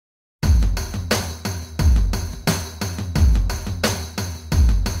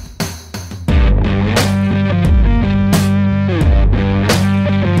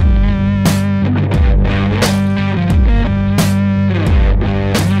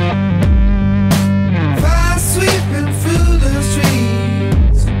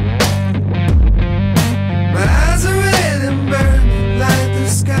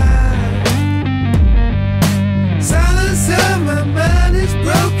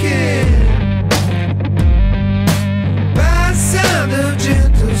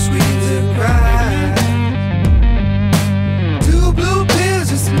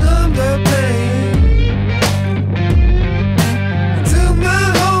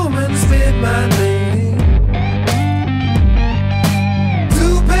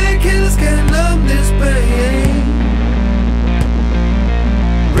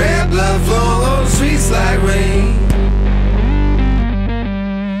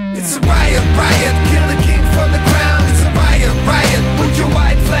It's a riot, riot, kill the king from the ground. It's a riot, riot, put your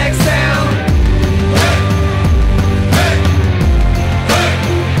white flags down. Hey, hey, hey,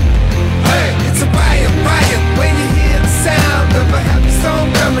 hey. It's a riot, riot, when you hear the sound of a happy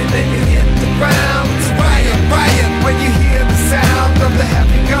song coming and you hit the ground. It's a riot, riot, when you hear the sound of the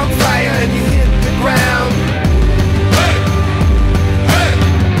happy gunfire and you hit the ground. Hey, hey,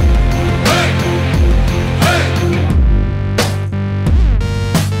 hey, hey.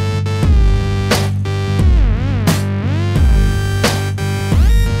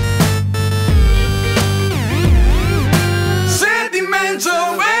 Sentiments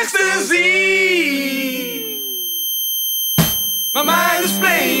of ecstasy. My mind is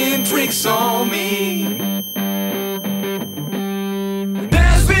playing tricks on me.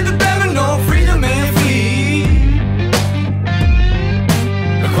 Dance with the devil, no freedom and flee.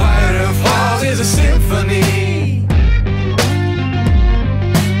 A choir of hearts is a symphony.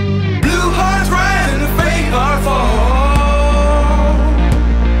 Blue hearts rise and the fake heart fall.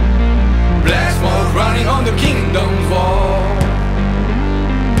 Black smoke running on the kingdom's wall.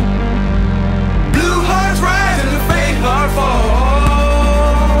 Blue hearts rise and the fake heart fall.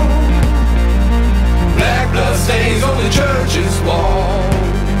 Black blood stains on the church's wall.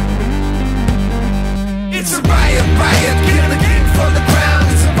 It's a riot, riot, kill the king for the crown.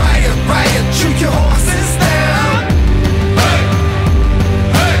 It's a riot, riot, shoot your horses down. Hey,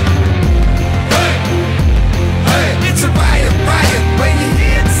 hey, hey, hey. It's a riot, riot, when you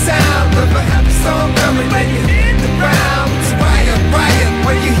hear the sound of a happy song coming when you hit the ground. It's a riot, riot,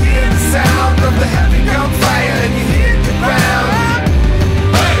 when you hear the sound of the happy gunfire and you hit the ground.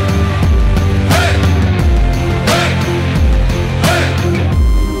 Hey, hey, hey, hey.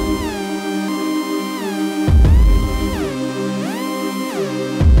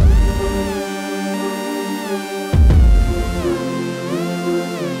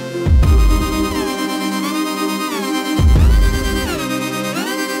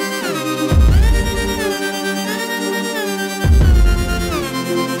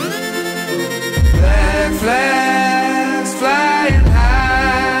 Black flags flying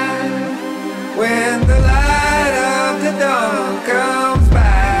high when the light of the dawn comes by.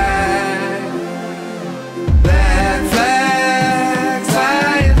 Black flags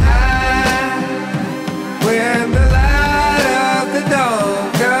flying high when the light of the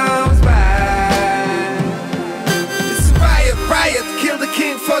dawn comes by. It's a riot, riot, kill the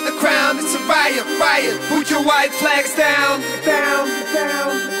king for the crown. It's a riot, riot, put your white flags down, down,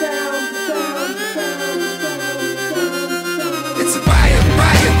 down.